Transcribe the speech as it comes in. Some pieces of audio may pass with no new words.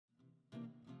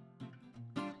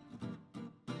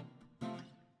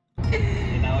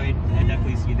I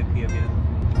definitely see the P of you.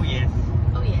 Oh yes.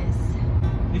 Oh yes.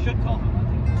 You should call him, I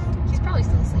think. He's probably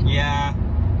still asleep. Yeah.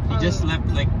 He just left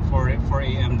like 4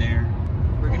 a.m. there.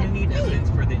 We're gonna need evidence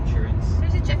for the insurance.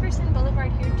 There's a Jefferson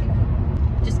Boulevard here too.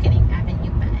 Just kidding.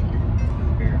 Avenue Bay.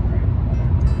 Very afraid.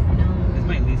 No. This is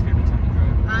my least favorite time to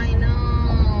drive. I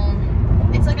know.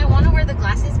 It's like I want to wear the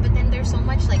glasses, but then there's so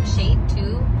much like shade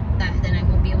too that then I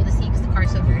won't be able to see because the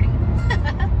car's so dirty.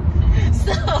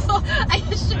 So I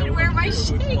should wear my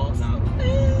shades.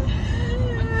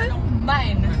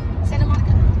 Mine. Santa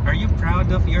Monica. Are you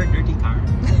proud of your dirty car?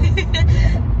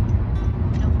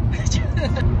 No.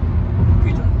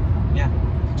 Yeah.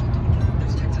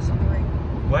 There's Texas on the right.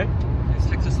 What? There's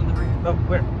Texas on the right. Oh,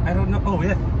 where? I don't know. Oh,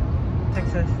 yeah.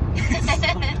 Texas.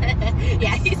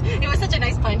 Yeah, it was such a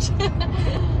nice punch.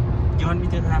 You want me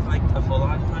to have like a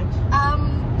full-on punch?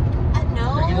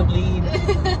 No. You're gonna bleed.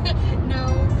 No.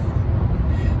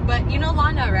 But you know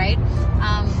Lana, right?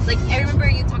 Like I remember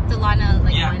you talked to Lana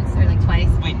like once or like twice.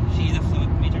 Wait, she's a flute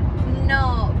major?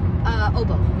 No,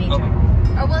 oboe major.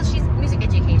 Oboe. Or well, she's music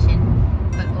education,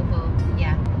 but oboe,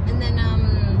 yeah. And then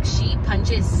she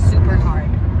punches super hard,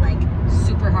 like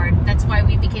super hard. That's why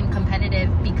we became competitive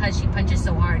because she punches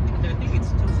so hard. I think it's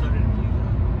still started with you.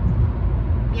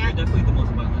 Yeah. You're definitely the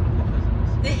most violent of the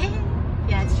cousins.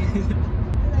 Yeah, it's true.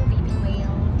 Hello, baby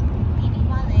whale, baby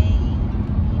wale,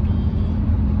 baby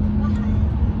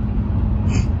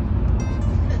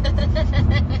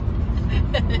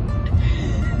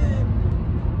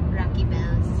Rocky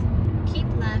Bells. Keep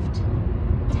left.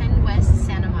 10 West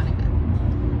Santa Monica.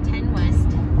 10 West.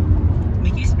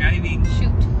 Mickey's driving.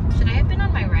 Shoot. Should I have been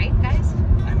on my right, guys?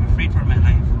 I'm afraid for my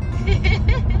life.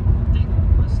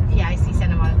 Yeah, I see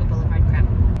Santa Monica Boulevard. Crap.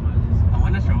 I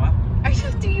want to throw up.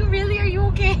 Do you really? Are you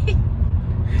okay?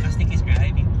 Because Nikki's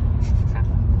driving. Crap.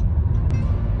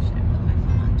 Should I put my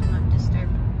phone on Do Not Disturb?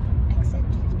 Exit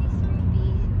 53B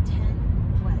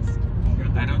 10 West.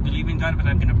 I don't believe in God, but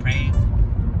I'm gonna pray.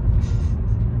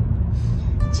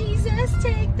 Jesus,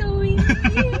 take the wheel.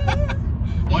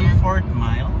 1/4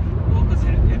 mile? Well, because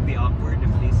it'd be awkward if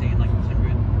they say like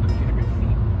 100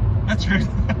 feet. That's true.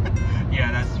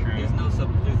 Yeah, that's true. There's no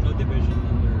division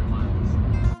under miles.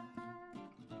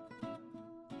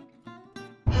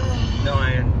 No,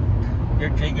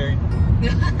 you're triggered.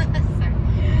 Sorry.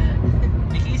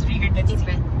 Nikki's triggered. Let's Deep see.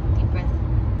 breath. Deep breath.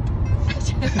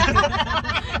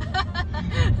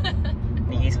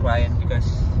 Nikki's quiet because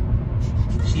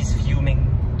she's fuming.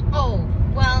 Oh,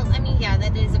 well, I mean, yeah,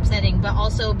 that is upsetting, but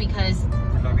also because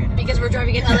we're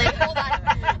driving in LA. Hold on.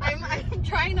 I'm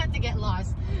trying not to get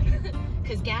lost.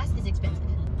 Because gas is expensive.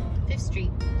 5th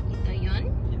Street. Ito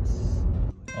yun? Yes.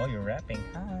 Oh, you're rapping.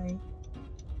 Hi.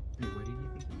 Wait, what did you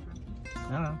think?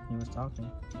 I don't know. He was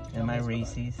talking. Am I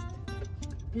racist?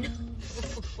 No.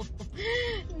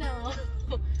 No.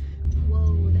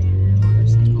 Whoa there,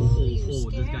 motorcycle.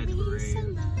 You scare me so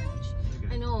much.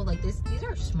 I know, like these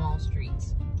are small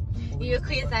streets. You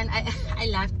I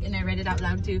laughed and I read it out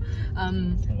loud too.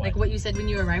 Like what you said when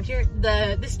you arrived here.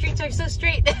 The streets are so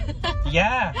straight.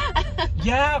 Yeah.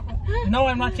 Yeah. No,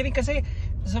 I'm not kidding. Kasi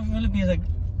sa Philippines, like,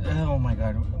 oh my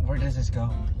God, where does this go?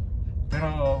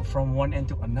 Pero from one end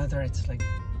to another, it's like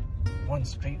one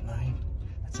straight line.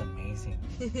 That's amazing.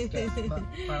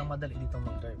 Parang madali dito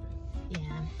mag-drive eh.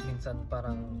 Yeah. Minsan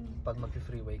parang pag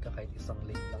mag-freeway ka kahit isang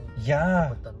lane lang.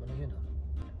 Yeah. Puntan mo na yun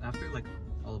ah. After like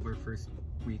all of our first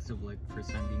weeks of like first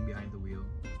time being behind the wheel,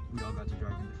 we all got to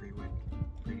drive in the freeway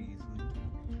pretty easily.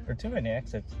 There are too many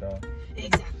exits though.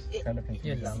 Exactly. Kind of Yun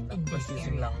confusing. lang. In this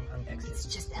Confusing area. lang ang exit. It's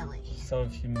just LA. So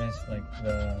if you miss like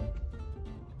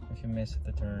if you miss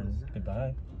the turn,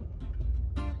 goodbye.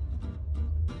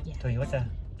 Yeah.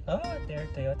 Toyota. Oh, there are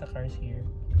Toyota cars here.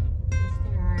 Yes,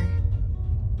 there are.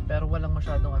 Pero walang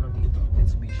masyadong ano dito.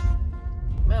 It's busy.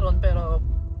 Meron pero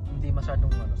hindi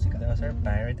masyadong ano sikat. Those are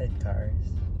pirated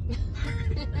cars.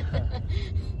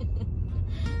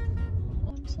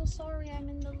 I'm so sorry, I'm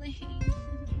in the lane.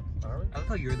 Alright. I like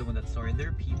how you're the one that's sorry. There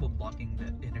are people blocking the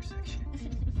intersection.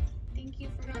 Thank you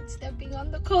for not stepping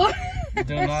on the car.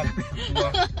 Do not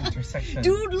block intersection.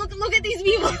 Dude, look at these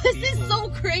people. This is so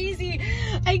crazy.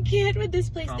 I can't with this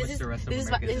place. Promise the rest of This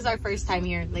America is our first time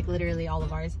here, like literally all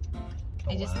of ours.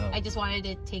 Oh, I just wanted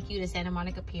to take you to Santa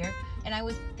Monica Pier, and I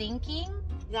was thinking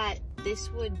that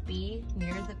this would be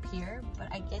near the pier,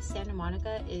 but I guess Santa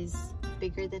Monica is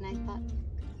bigger than I thought.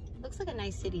 Looks like a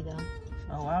nice city though.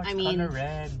 Oh wow, it's I mean, color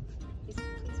red.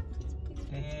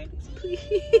 Please.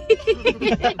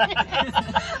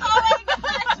 Oh my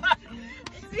gosh!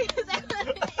 It's because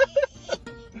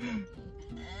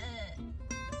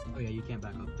Oh yeah, you can't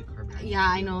back up the car. yeah,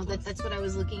 I know. That's what I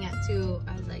was looking at too.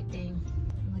 I was like, dang,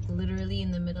 I'm like literally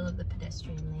in the middle of the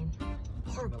pedestrian lane.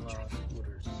 Horrible Mga traffic.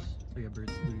 scooters. So yeah, bird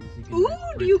scooters. You can Ooh,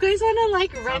 rent- do you guys want to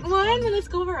like rent Sounds one? fun. Let's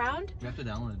go around. You have to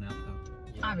download an app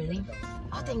though. Ah, really?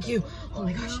 Oh, thank you. Oh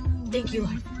my gosh. Thank you,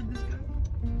 Lord. Afford this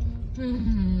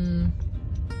guy?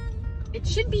 It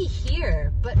should be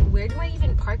here, but where do I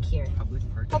even park here? Public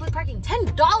parking. Public parking,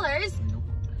 $10? Nope.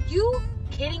 You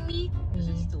kidding me? Is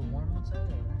it still warm outside?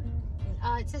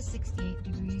 Or? It says 68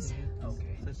 degrees.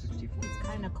 Okay. It says 64. It's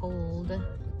kind of cold.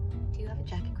 Do you have a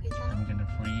jacket, Quizan? I'm gonna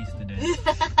freeze today.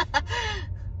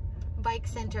 Bike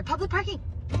center, public parking.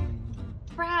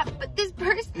 Crap, but this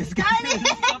person This got guy it.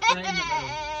 stopped right in the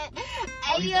middle.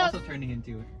 Oh, he's Ayo. also turning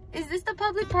into it. Is this the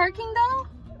public parking though?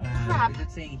 Crap. Is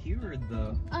it saying here or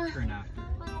the turn after?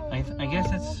 I guess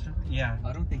it's, yeah.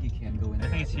 I don't think you can go in I there.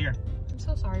 think it's here. I'm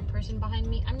so sorry, person behind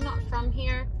me. I'm not from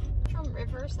here. I'm from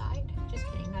Riverside. Just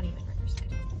kidding, not even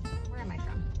Riverside. Where am I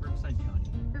from? Riverside County.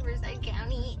 Riverside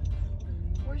County.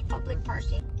 Where's public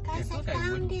parking? Guys, Yeah, I okay,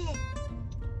 found it.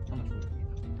 How much would it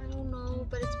be? I don't know,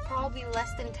 but it's probably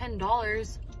less than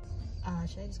 $10.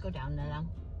 Should I just go down now?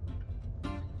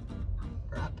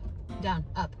 Or up? Down,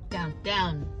 up, down,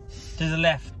 down. To the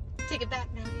left. Take it back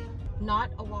now.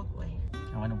 Not a walkway.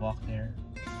 I want to walk there.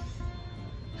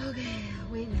 Okay,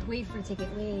 wave for a ticket.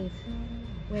 Wave.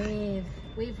 Wave.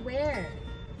 Wave where?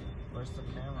 Where's the I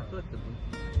camera? feel like the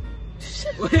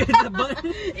Wait, the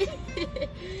button?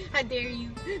 How dare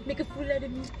you make a fool out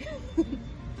of me?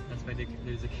 That's why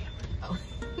there's a camera. Oh.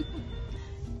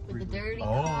 With the dirty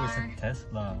Oh, car. it's a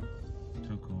Tesla.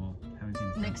 Too cool. Haven't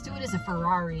seen Next to it is a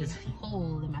Ferrari.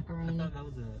 Holy I macaroni. thought that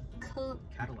was a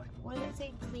Cadillac. What did it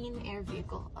say? Clean air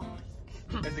vehicle. Oh.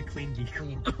 That's a clean vehicle.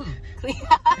 Clean.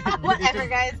 Whatever,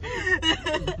 guys.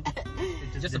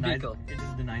 It Just a denies- vehicle. It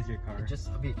just denies your car. Just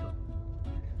a vehicle.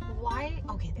 Why?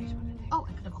 Okay, there's one right there. Oh,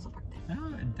 I could have also parked there.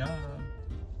 Oh, duh.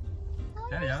 Oh,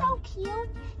 There you're you so are. cute.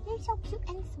 You're so cute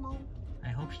and small. I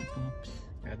hope she poops.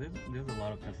 Yeah, there's a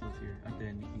lot of Teslas here. At the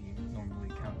end, he normally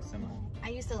counts them all. I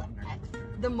used to.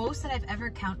 The most that I've ever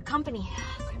counted. Company.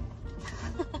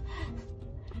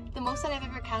 The most that I've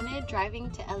ever counted driving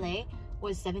to LA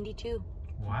was 72.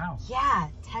 Wow. Yeah,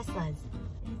 Teslas.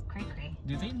 It's cray cray.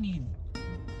 Do they need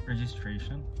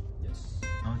registration? Yes.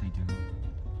 Oh, they do.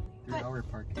 3-hour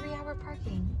parking. 3-hour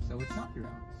parking. So it's not 3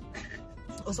 hours.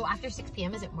 Oh, so after 6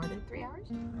 p.m. is it more than 3 hours?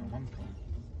 No, I'm calling.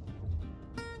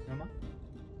 Mama?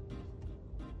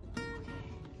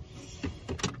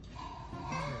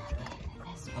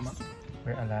 Mama?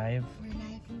 We're alive. We're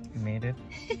alive. We made it.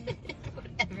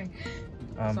 Whatever.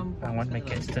 I want my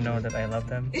kids to know that I love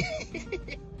them.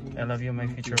 I love you, my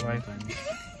future wife.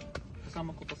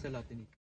 Kasama ko pa sila,